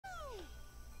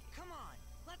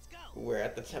We're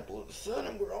at the Temple of the Sun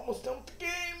and we're almost done with the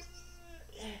game.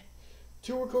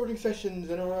 2 recording sessions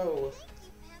in a row. Thank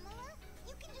you, Pamela.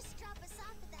 You can just drop us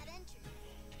off at that entry.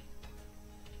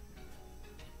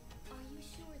 Are you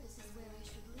sure this is where I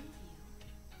should leave you?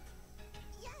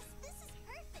 Yes, this is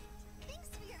perfect. Thanks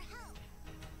for your help.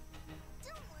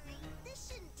 Don't worry,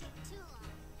 this shouldn't take too long.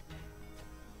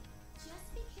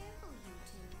 Just be careful, you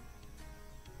two.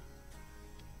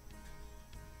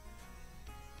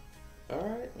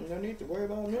 Alright, no need to worry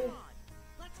about me.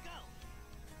 Let's go.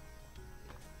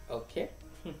 Okay.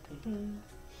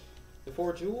 The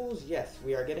 4 jewels, yes,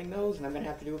 we are getting those, and I'm gonna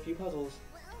have to do a few puzzles.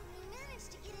 Well, we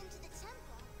managed to get into the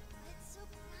temple, but it's so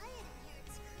quiet in here,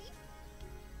 it's creepy.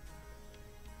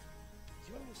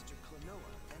 You're Mr.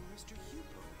 Klonoa and Mr.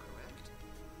 Hugo, correct?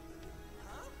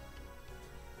 Huh?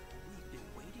 We've been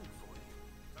waiting for you.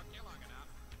 Took you long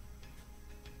enough.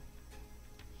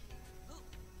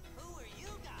 Who are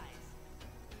you guys?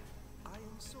 I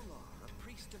am Solar, a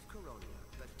priest of Coronia,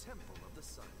 the Temple of the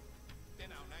Sun.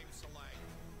 Ditto, name Soleil.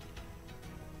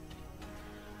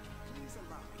 Please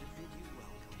allow me to bid you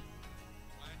welcome.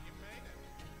 Glad you made it.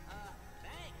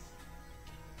 Thanks.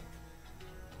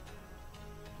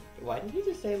 Why did you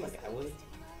just say like I was? To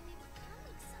know we were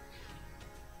coming somehow.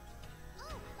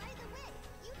 Oh, by the way,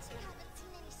 you two haven't seen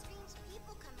any strange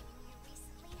people coming in here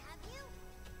recently, have you?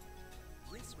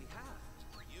 Yes, we have.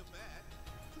 You bet.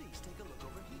 Please take a look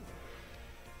over here.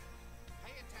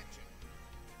 Pay attention.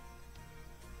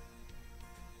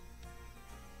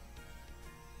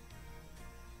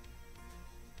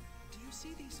 Do you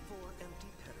see these 4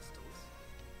 empty pedestals?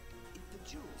 If the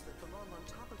jewels that belong on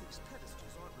top of these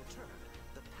pedestals aren't returned,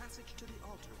 the passage to the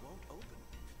altar won't open.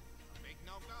 Big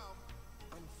no-go.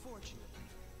 Unfortunately,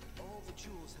 all the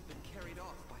jewels have been carried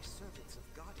off by servants of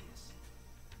Gaudius.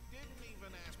 Didn't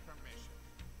even ask permission.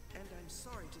 And I'm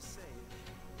sorry to say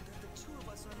that the 2 of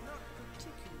us are not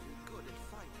particularly good at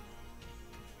fighting.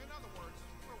 In other words,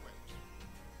 we're winners.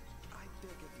 I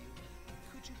beg of you,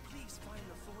 could you please find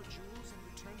the 4 jewels and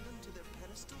return them to their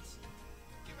pedestals?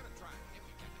 Give it a try if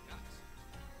you got the guts.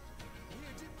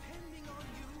 We're depending on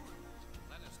you.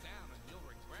 Let us down and you'll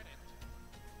regret it.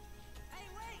 Hey,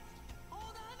 wait!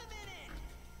 Hold on a minute!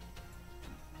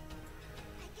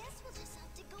 I guess we'll just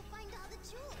have to go find all the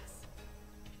jewels.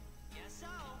 Yes,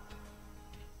 so.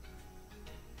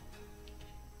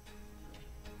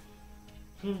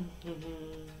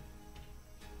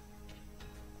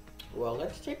 Well,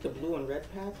 let's take the blue and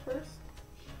red path first.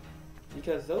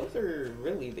 Because those are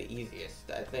really the easiest,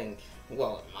 I think.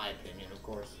 Well, in my opinion, of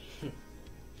course.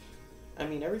 I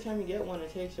mean, every time you get one,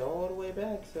 it takes you all the way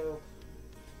back, so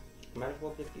might as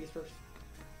well pick these first.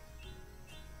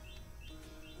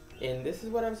 And this is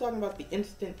what I was talking about, the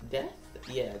instant death?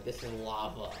 Yeah, this is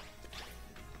lava.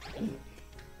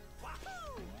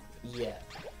 Yeah,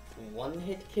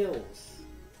 1-hit kills.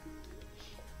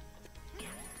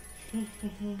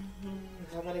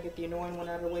 How about I get the annoying one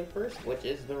out of the way first, which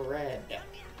is the red.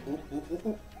 Oop, oop, oop,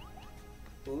 oop.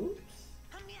 Oops.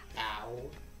 Ow.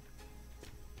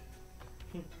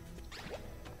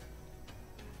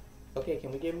 Okay,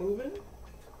 can we get moving?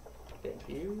 Thank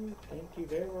you. Thank you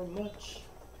very much.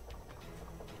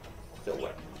 So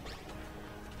what?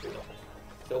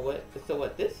 So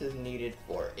what this is needed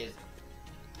for is...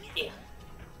 Yeah.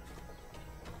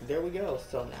 There we go.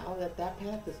 So now that that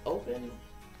path is open,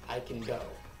 I can go.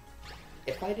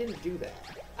 If I didn't do that,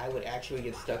 I would actually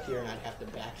get stuck here and I'd have to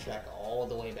backtrack all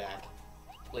the way back.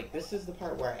 Like, this is the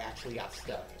part where I actually got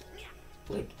stuck.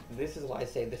 Like, this is why I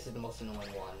say this is the most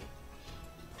annoying one.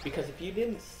 Because if you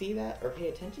didn't see that or pay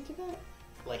attention to that,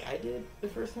 like I did the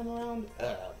first time around,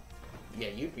 yeah,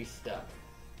 you'd be stuck.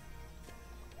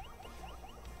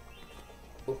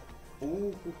 Ooh,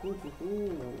 ooh, ooh, ooh, ooh,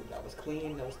 ooh. That was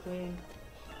clean, that was clean.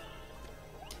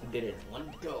 Did it in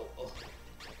one go. Oh.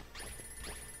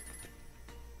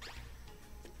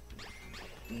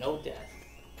 No death.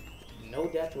 No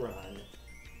death run.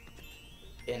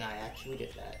 And I actually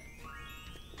did that.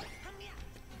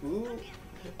 Ooh.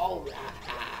 Oh, ah,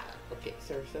 ah. Okay,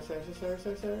 sir.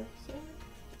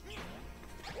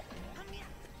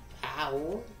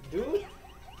 Ow. Dude.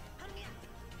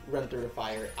 Run through the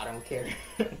fire. I don't care.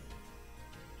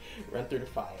 Run through the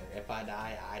fire. If I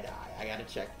die, I die. I got a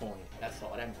checkpoint. That's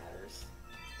all that matters.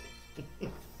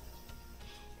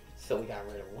 So we got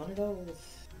rid of one of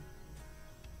those.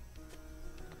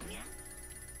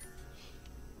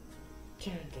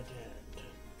 Dun, dun, dun, dun.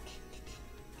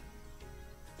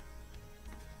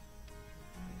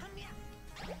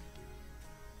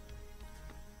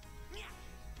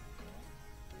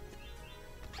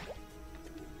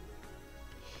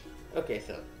 Okay,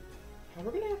 so how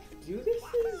we're gonna have to do this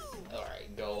is...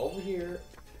 Alright, go over here,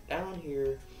 down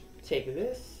here, take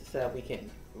this so that we can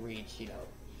reach, you know,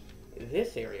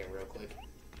 this area real quick.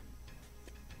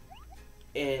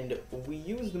 And we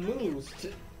use the moves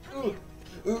to...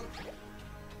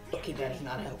 Okay, that is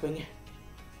not helping.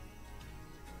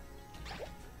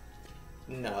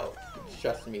 No,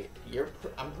 trust me,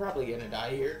 I'm probably gonna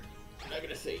die here. I'm not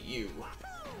gonna say you,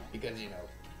 because, you know,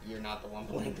 you're not the one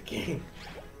playing the game.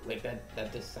 Like,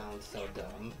 that just sounds so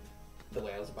dumb, the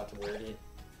way I was about to word it.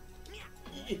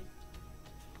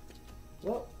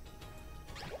 Well,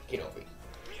 get over here.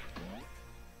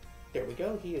 There we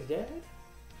go, he is dead.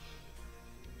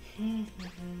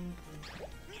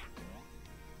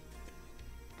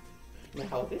 Now,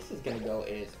 how this is gonna go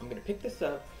is, I'm gonna pick this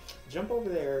up, jump over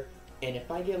there, and if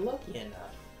I get lucky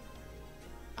enough,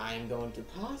 I'm going to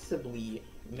possibly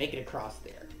make it across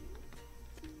there.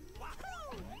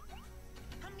 Oh,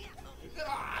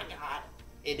 God.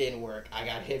 It didn't work. I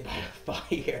got hit by a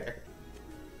fire.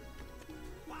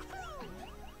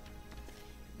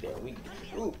 There we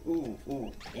go.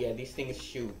 Ooh. Yeah, these things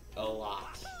shoot a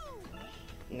lot.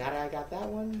 Now that I got that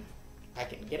one, I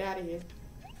can get out of here.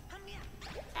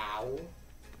 Ow.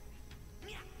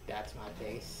 That's my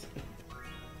face.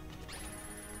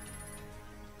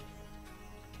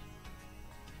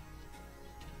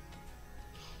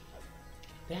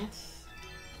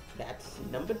 That's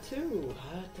number 2.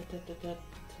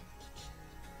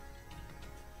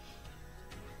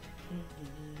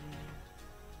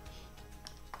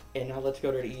 And now let's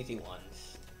go to the easy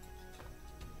ones.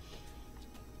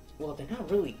 Well, they're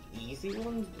not really easy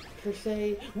ones per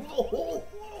se. Whoa.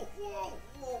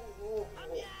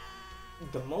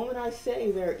 The moment I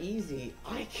say they're easy,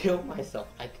 I kill myself.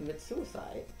 I commit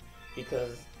suicide.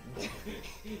 Because,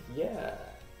 yeah.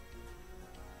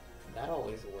 That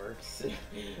always works.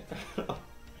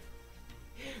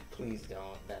 Please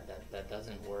don't. That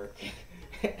doesn't work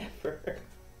ever.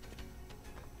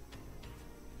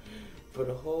 But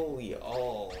holy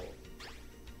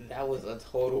that was a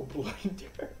total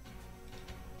blunder.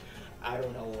 I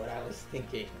don't know what I was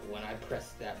thinking when I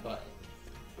pressed that button,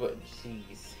 but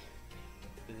jeez,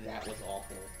 that was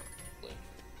awful. Like,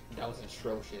 that was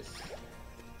atrocious.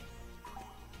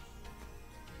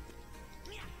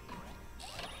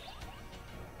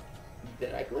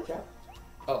 Did I glitch out?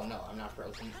 Oh no, I'm not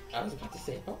frozen. I was about to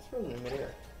say, I was frozen in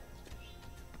midair.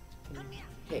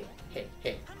 Hey,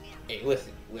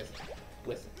 listen.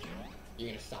 You're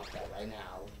gonna stop that right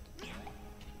now.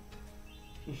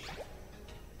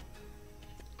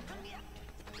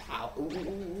 Ow.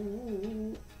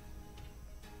 Ooh.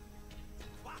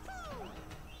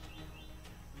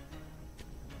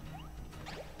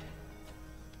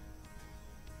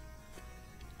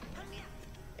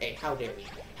 Hey, how dare you?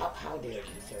 How dare you,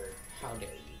 sir? How dare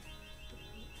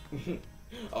you?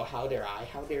 Oh, how dare I?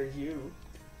 How dare you?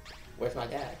 Where's my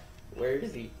dad? Where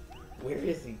is he? Where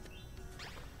is he?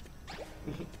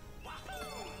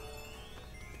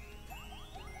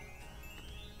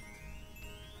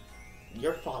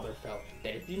 Your father felt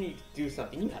that if you need to do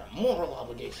something, you had a moral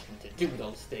obligation to do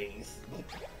those things.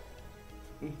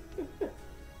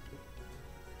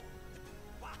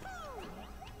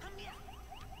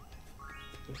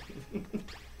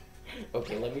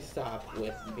 Okay, let me stop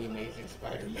with the Amazing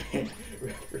Spider-Man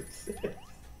references.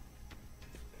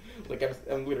 Like,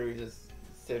 I'm literally just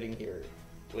sitting here.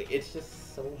 Like, it's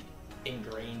just so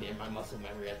ingrained in my muscle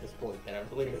memory at this point that I'm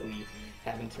literally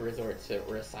having to resort to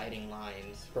reciting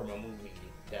lines from a movie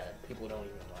that people don't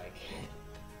even like.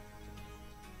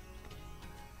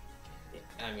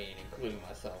 I mean, including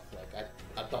myself. Like,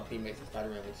 I thought the Amazing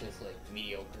Spider-Man was just, like,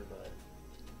 mediocre, but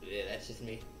yeah, that's just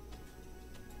me.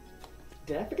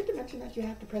 Did I forget to mention that you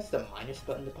have to press the minus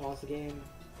button to pause the game?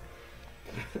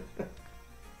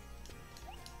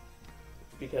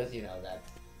 Because, you know,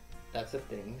 that's a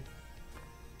thing.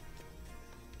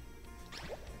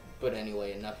 But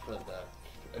anyway, enough of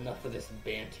this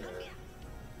banter.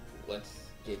 Let's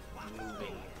get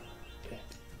moving.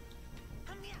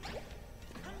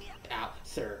 Ow,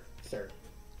 sir.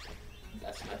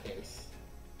 That's my face.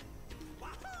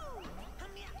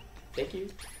 Thank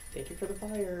you for the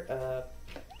fire.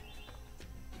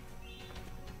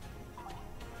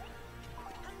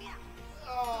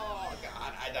 Oh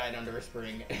god, I died under a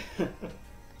spring.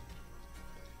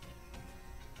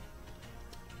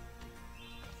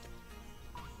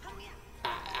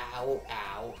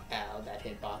 Ow, that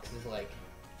hitbox is like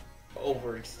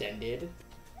overextended.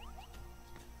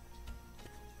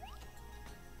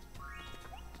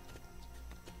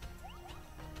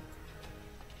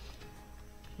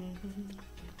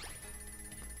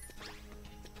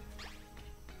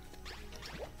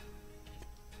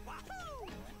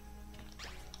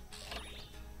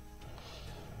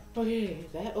 Okay,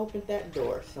 that opened that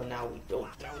door, so now we go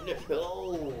down the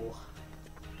hill.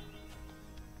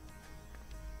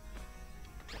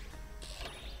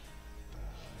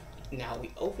 Now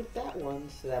we opened that one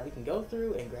so that we can go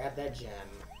through and grab that gem.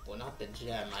 Well, not the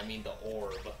gem, I mean the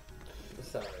orb.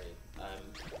 Sorry,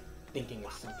 I'm thinking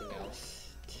of something else.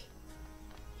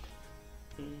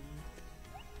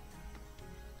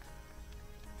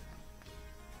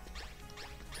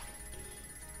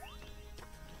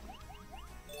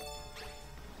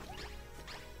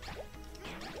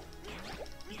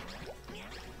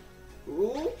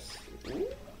 Oops!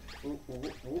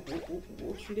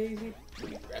 Whoopsie daisy. Let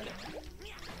me grab it.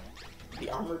 The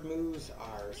armored moves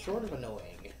are sort of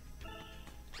annoying,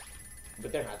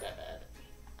 but they're not that bad.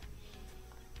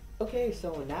 Okay,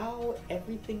 so now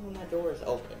everything on that door is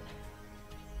open.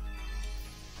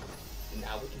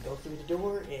 Now we can go through the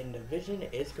door and the vision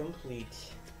is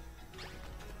complete.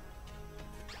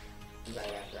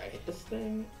 Right after I hit this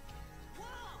thing.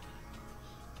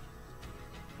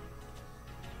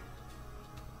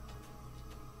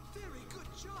 Very good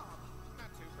job.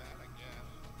 Not too bad, I guess.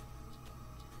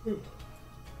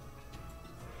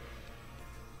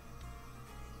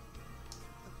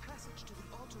 The passage to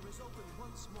the altar is open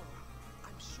once more.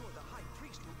 I'm sure the High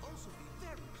Priest will also be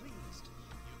very pleased.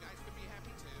 You guys can be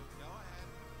happy too. Go ahead.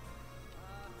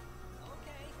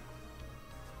 Okay.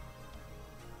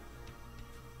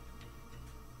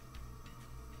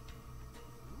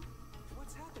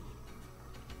 What's happening?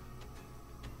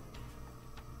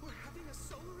 We're having a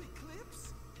solar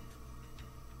eclipse?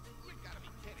 You gotta be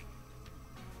kidding.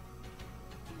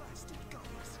 Blasted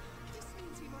goddess. This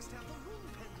means he must have the moon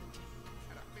pendant.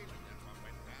 Had a feeling that's what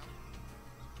went down.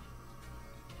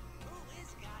 Who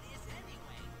is Goddess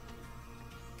anyway?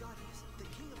 Goddess, the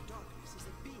King of Darkness, is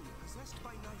a being possessed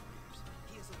by nightmares.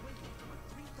 He has awakened from a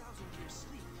 3,000-year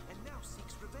sleep and now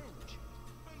seeks revenge.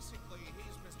 Basically,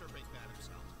 he's Mr. Big Bad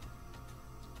himself.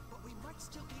 But we might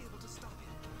still be able to stop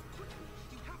him. Quickly,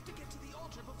 you have to get to the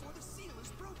altar before the seal is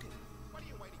broken. What are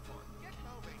you waiting for? Get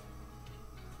moving.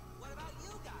 What about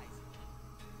you guys?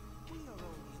 We are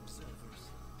only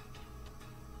observers.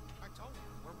 I told you,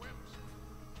 we're wimps.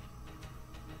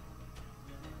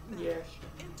 Now, Yes.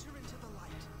 enter into the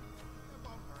light. It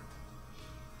won't hurt.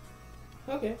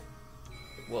 Okay.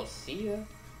 Well, see ya.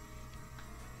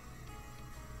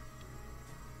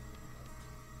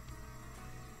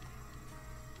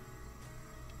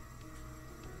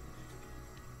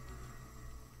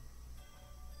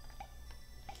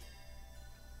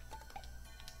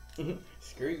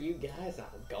 Screw you guys,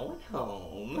 I'm going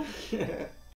home.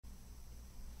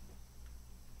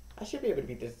 I should be able to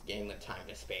beat this game with time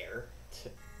to spare.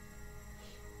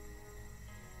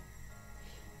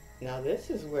 Now this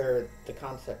is where the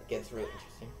concept gets really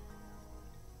interesting.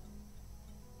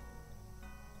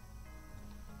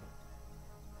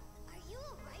 Are you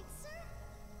alright, sir?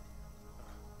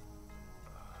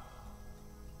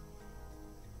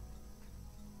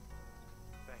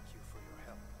 Thank you for your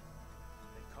help.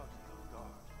 They caught me off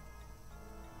guard.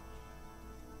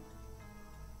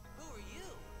 Who are you?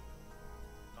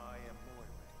 I am Moire,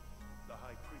 the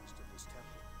High Priest of this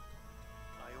temple.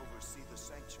 I oversee the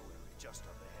sanctuary just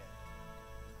up ahead.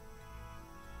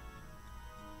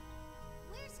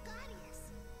 Where's Gaudius?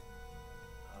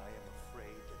 I am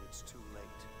afraid that it's too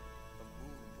late. The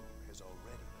moon door has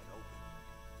already been opened.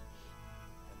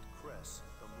 And Cress,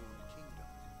 the Moon Kingdom,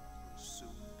 will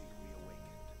soon be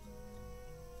reawakened.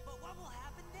 But what will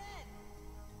happen then?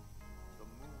 The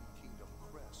Moon Kingdom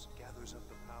Cress gathers up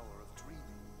the power of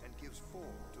dreaming and gives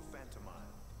form to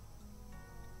Phantomile.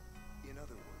 In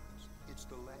other words, it's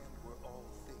the land where all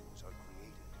things are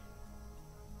created.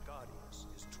 Gaudius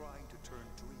is trying to turn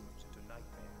dreams into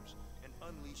nightmares and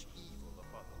unleash evil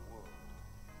upon the world.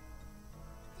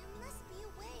 There must be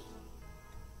a way.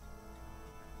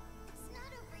 It's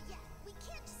not over yet. We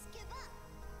can't just give up.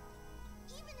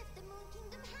 Even if the Moon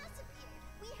Kingdom has appeared,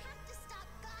 we have to stop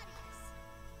Gaudius.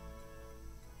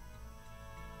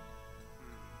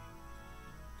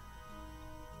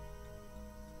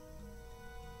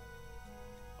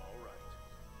 All right.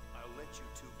 I'll let you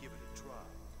two give it a try.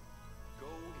 Go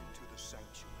into the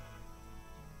sanctuary.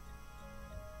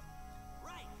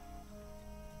 Right.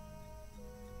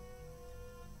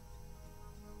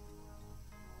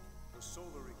 The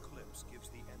solar eclipse gives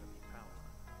the enemy power.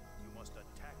 You must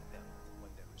attack them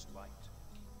when there is light.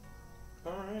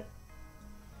 Alright.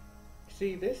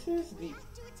 See, this is We the...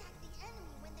 have to attack the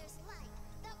enemy when there's light.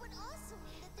 That would also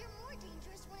mean that they're more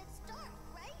dangerous when it's dark,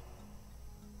 right?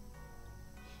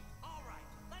 All right,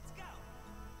 let's go.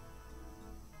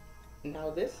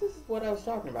 Now this is what I was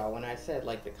talking about when I said,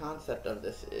 like, the concept of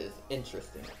this is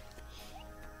interesting.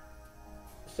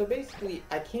 So basically,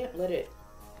 I can't let it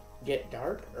get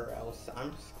dark or else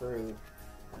I'm screwed.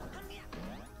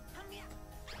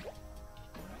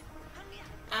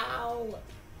 Ow!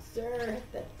 Sir,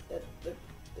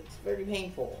 that's very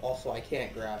painful. Also, I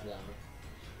can't grab them.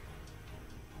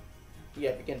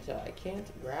 Yeah, you can tell I can't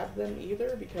grab them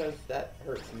either because that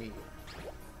hurts me.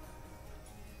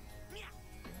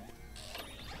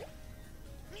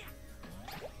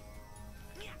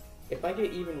 If I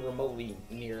get even remotely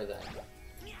near them,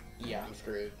 yeah, I'm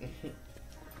screwed.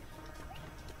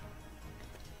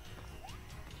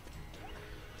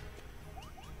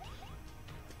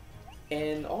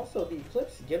 And also, the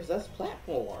Eclipse gives us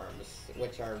platforms,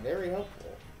 which are very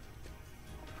helpful.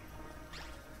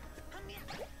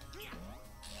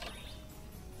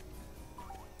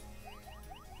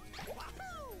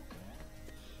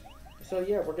 So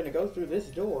yeah, we're gonna go through this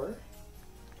door.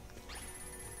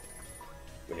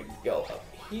 We're gonna go up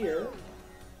here.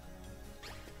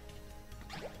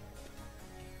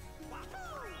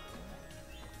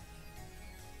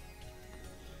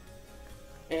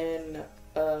 And,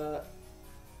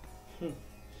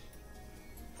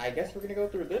 I guess we're gonna go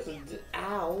through this.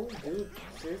 Ow, dude,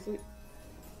 seriously?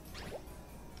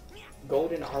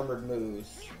 Golden armored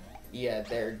moose. Yeah,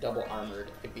 they're double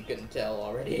armored, if you couldn't tell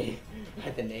already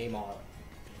by the name on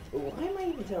it. Why am I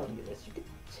even telling you this? You could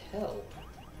tell.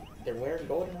 They're wearing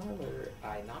golden armor.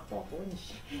 I knocked off one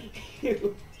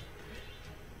shoe.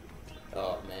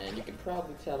 Oh man, you can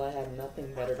probably tell I have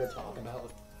nothing better to talk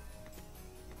about.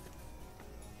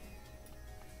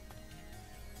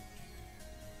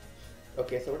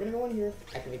 Okay, so we're gonna go in here,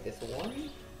 activate this one,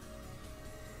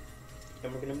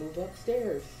 and we're gonna move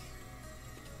upstairs.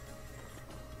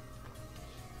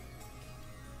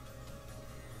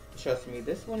 Trust me,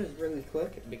 this one is really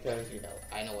quick because, you know,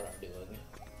 I know what I'm doing.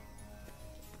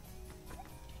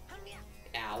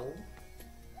 Ow.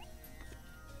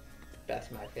 That's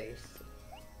my face.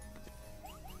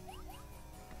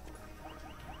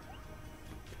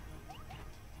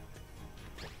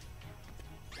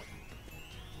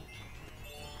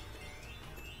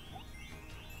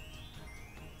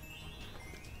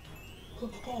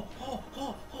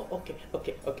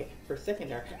 Okay. For a second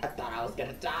there, I thought I was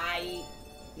gonna die.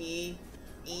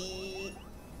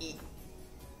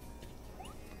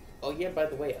 Oh yeah, by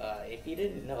the way, if you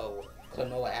didn't know,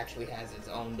 Klonoa actually has its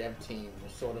own dev team,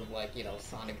 sort of like, you know,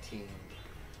 Sonic Team,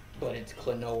 but it's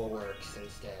Klonoa Works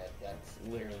instead. That's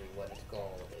literally what it's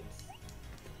called. It's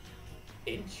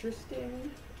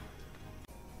interesting.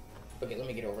 Okay, let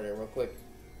me get over there real quick.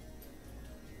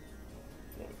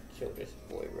 Let me kill this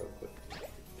boy real quick.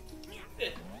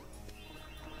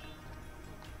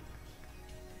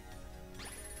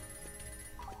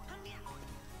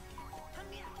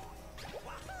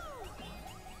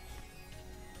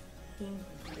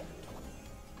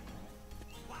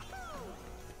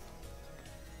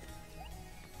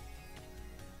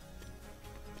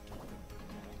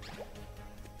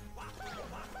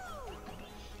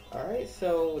 Alright,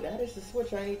 so that is the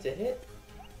switch I need to hit.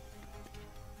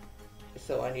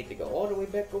 So I need to go all the way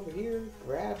back over here,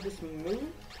 grab this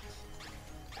move,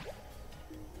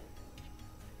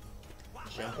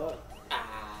 jump up.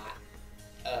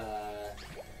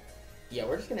 Yeah,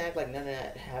 we're just gonna act like none of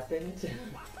that happened.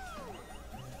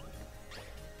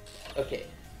 Okay,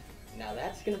 now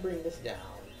that's gonna bring this down.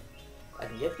 I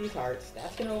can get these hearts,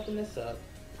 that's gonna open this up.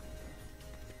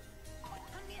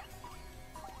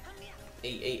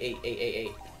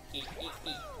 Hey.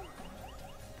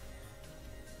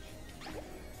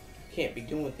 Can't be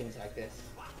doing things like this.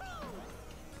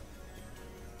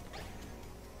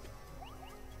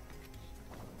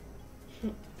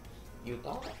 You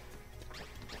thought?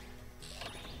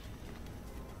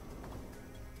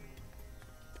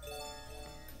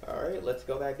 Alright, let's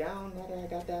go back down now that I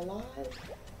got that live.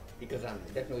 Because I'm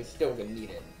definitely still gonna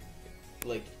need it.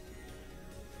 Like,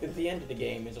 at the end of the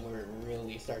game is where it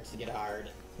really starts to get hard.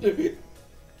 Okay.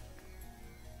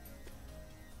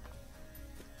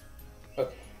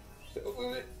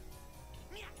 So,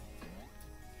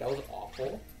 that was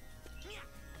awful.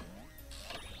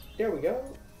 There we go.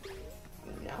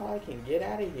 Now I can get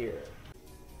out of here.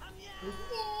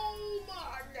 Oh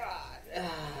my god!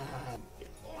 Get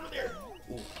over there.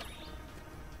 Ooh.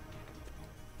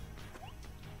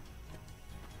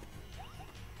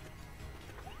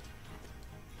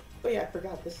 But yeah, I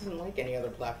forgot, this isn't like any other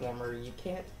platformer. You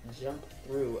can't jump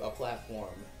through a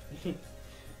platform.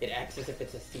 It acts as if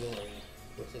it's a ceiling,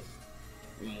 which is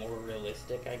more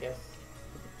realistic, I guess.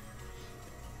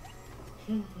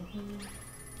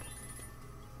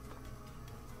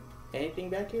 Anything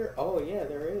back here? Oh yeah,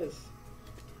 there is.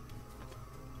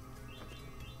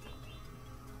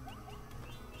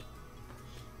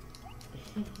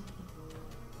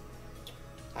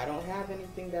 I don't have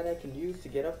anything that I can use to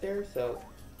get up there, so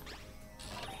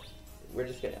we're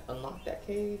just gonna unlock that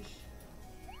cage.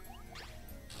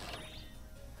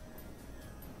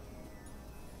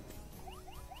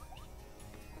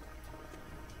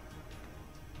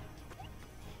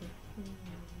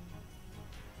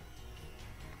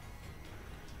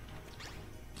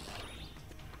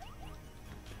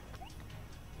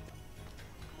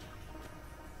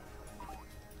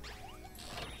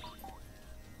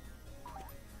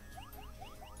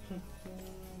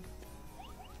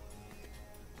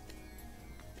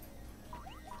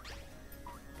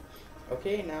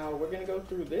 Okay, now we're gonna go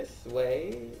through this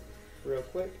way real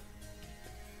quick.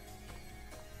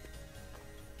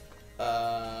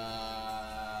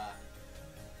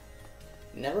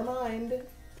 Never mind.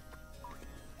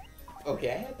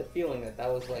 Okay, I had the feeling that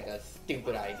that was like a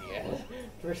stupid idea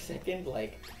for a second,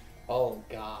 like, oh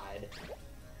god.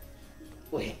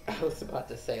 Wait, I was about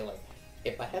to say, like,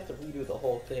 if I had to redo the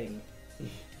whole thing.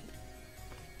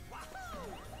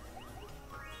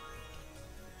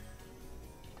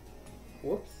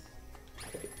 Whoops.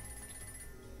 Okay.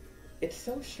 It's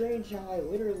so strange how I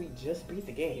literally just beat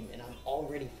the game and I'm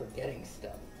already forgetting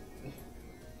stuff.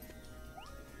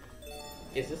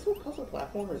 Is this what puzzle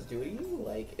platformers do to you?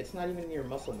 Like, it's not even in your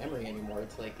muscle memory anymore.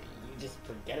 It's like, you just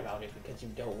forget about it because you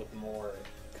dealt with more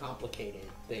complicated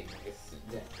things.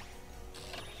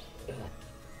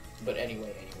 But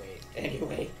anyway,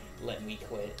 let me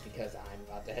quit because I'm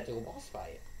about to head to a boss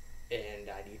fight. And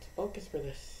I need to focus for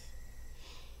this.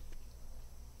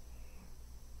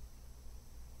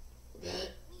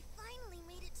 We finally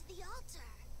made it to the altar.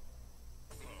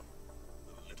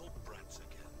 The little brats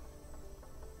again.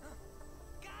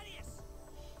 Guardius!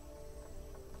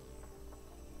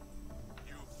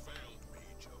 You failed me,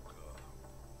 Joker.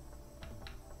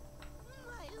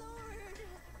 My lord!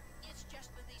 It's just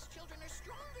that these children are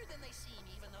stronger than they seem,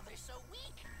 even though they're so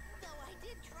weak. Though I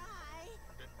did try.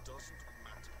 It doesn't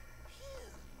matter.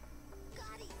 Phew.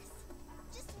 Guardius,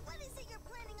 just what is it you're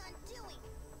planning on doing?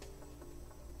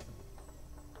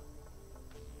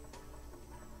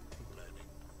 Planning.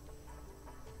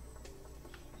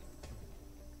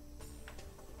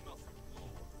 Nothing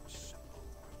more than simple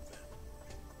revenge.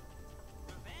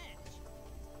 Revenge?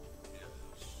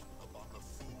 Yes, upon the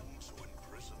fools who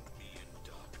imprisoned me in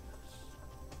darkness,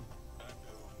 and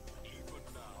who, even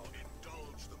now,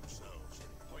 indulge themselves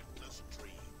in pointless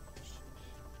dreams.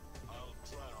 I'll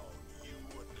drown you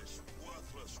and this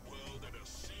worthless world in a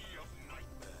sea of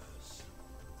nightmares.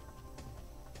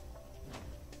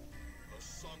 The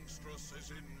songstress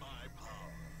is in my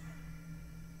power,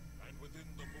 and within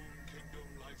the Moon Kingdom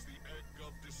lies the egg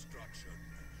of destruction.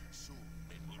 Soon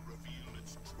it will reveal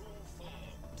its true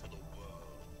form to the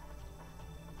world.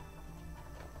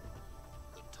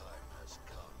 The time has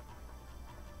come.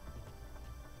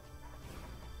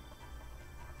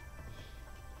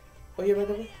 Oh yeah, by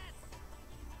the way.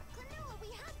 Klonoa, we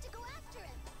have to go after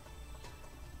him.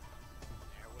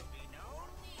 There will be no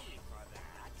need for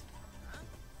that. Huh?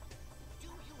 Do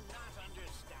you not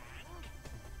understand?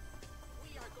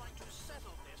 We are going to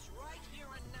settle this right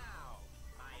here and now.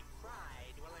 My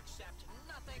pride will accept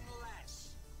nothing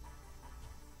less.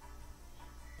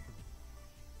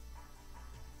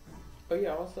 Oh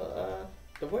yeah, also,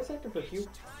 the voice actor for Hugh.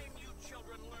 It's time you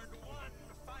children learned one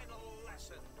final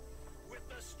lesson. With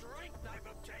the strength I've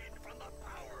obtained from the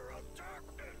power of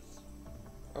darkness.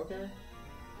 Okay.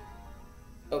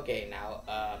 Okay, now,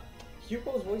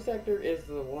 Hugo's voice actor is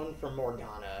the one from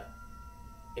Morgana,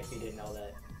 if you didn't know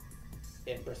that,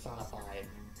 in Persona 5.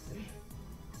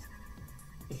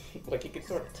 Like, you could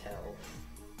sort of tell.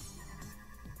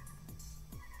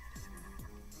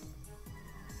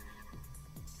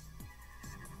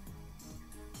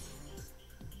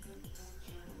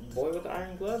 Boy with the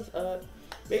iron gloves,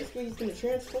 basically he's gonna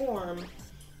transform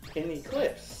in the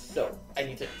eclipse, so I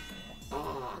need to...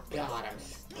 Ah, God, I'm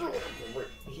still...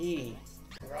 He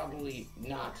probably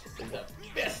not the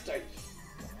best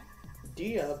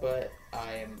idea, but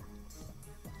I'm...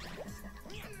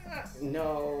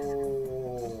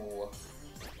 No...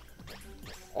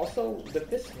 Also, the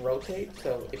fists rotate,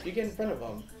 so if you get in front of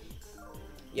them,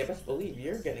 you best believe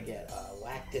you're gonna get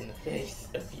whacked in the face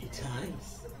a few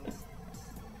times.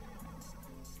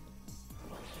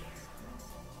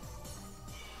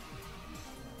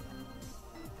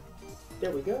 There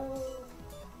we go.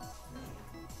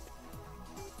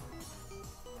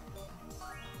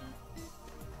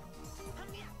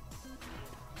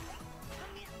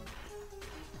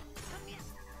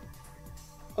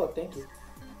 Oh, thank you.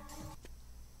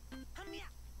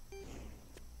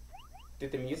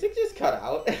 Did the music just cut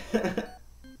out?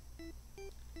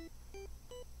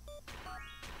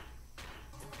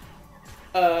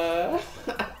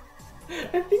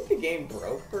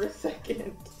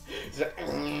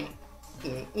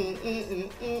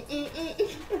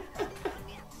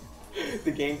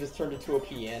 The game just turned into a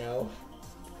piano.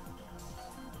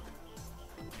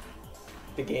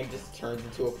 The game just turns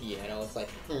into a piano. It's like,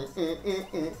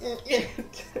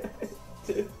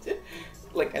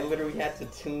 like I literally had to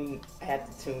tune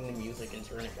the music and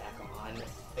turn it back on.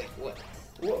 Like what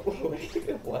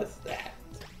even was that?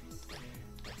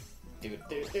 Dude.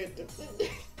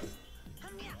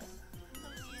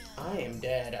 I am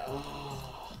dead.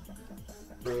 Oh,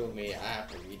 prove me. I have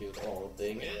to redo the whole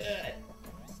thing.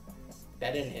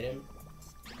 That didn't hit him.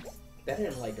 That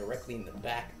hit him like directly in the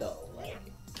back though. Like,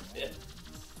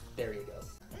 there you go.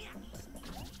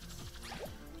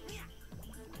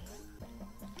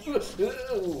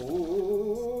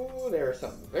 Ooh, there's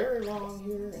something very wrong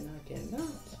here, and I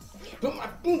cannot put my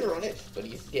finger on it. But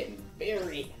he's getting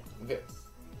very.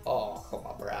 Oh, come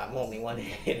on, bro. I'm only one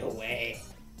hit away.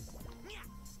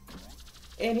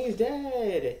 And he's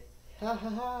dead! Ha ha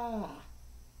ha!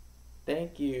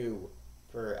 Thank you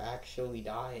for actually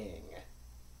dying.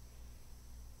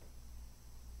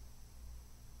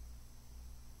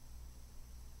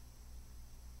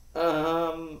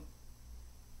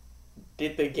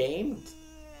 Did the game...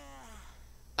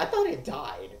 I thought it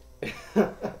died.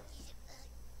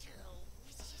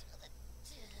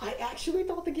 I actually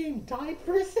thought the game died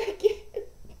for a second.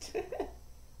 It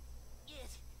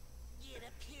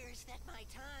appears that my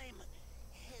time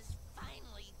has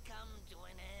finally come to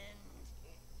an end.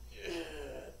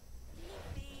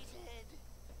 Defeated,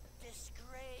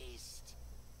 disgraced,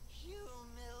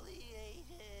 humiliated.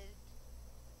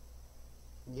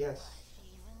 Yes. But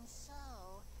even so,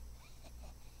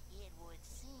 it would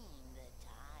seem that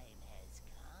time has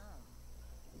come.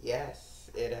 Yes,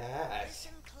 it has.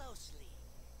 Listen closely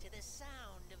to the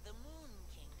sound of the Moon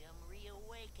Kingdom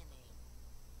reawakening.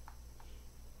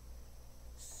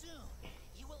 Soon,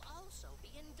 you will also be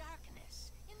in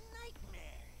darkness, in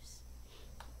nightmares.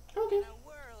 Okay. In a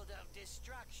world of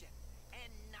destruction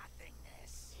and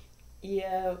nothingness.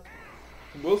 Yeah,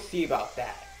 we'll see about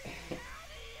that.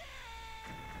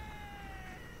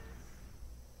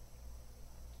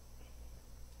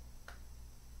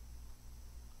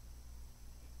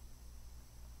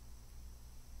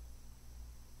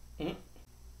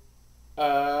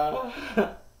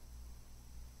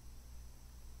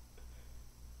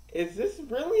 Is this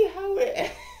really how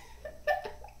it...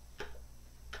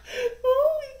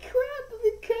 Holy crap,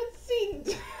 the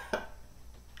cutscene...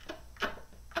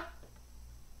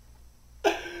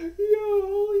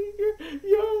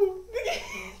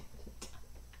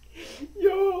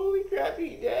 Yo, holy crap,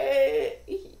 he dead.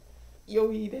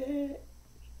 He dead.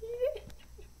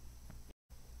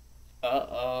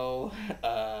 Uh-oh.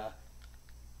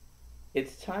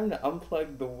 It's time to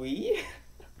unplug the Wii.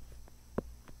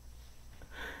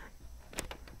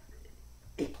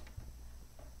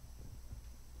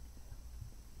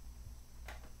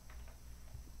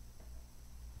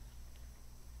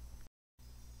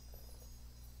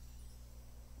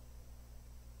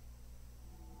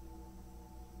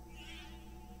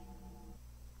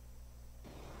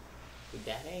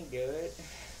 That ain't good.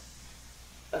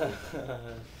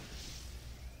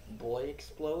 Boy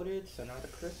exploded, so now the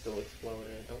crystal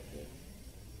exploded. Okay.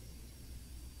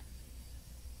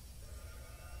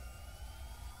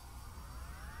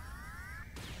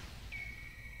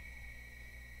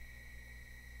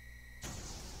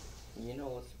 You know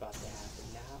what's about to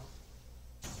happen now.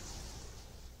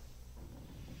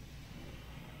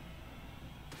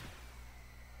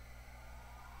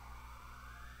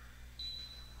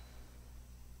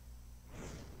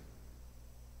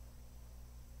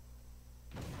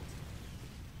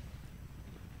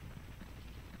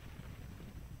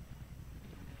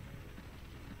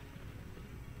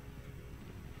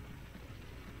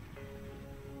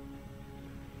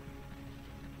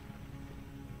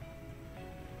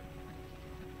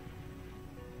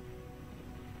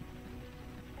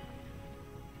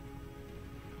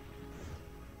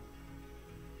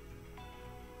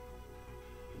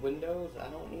 Windows, I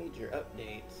don't need your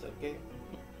updates, okay?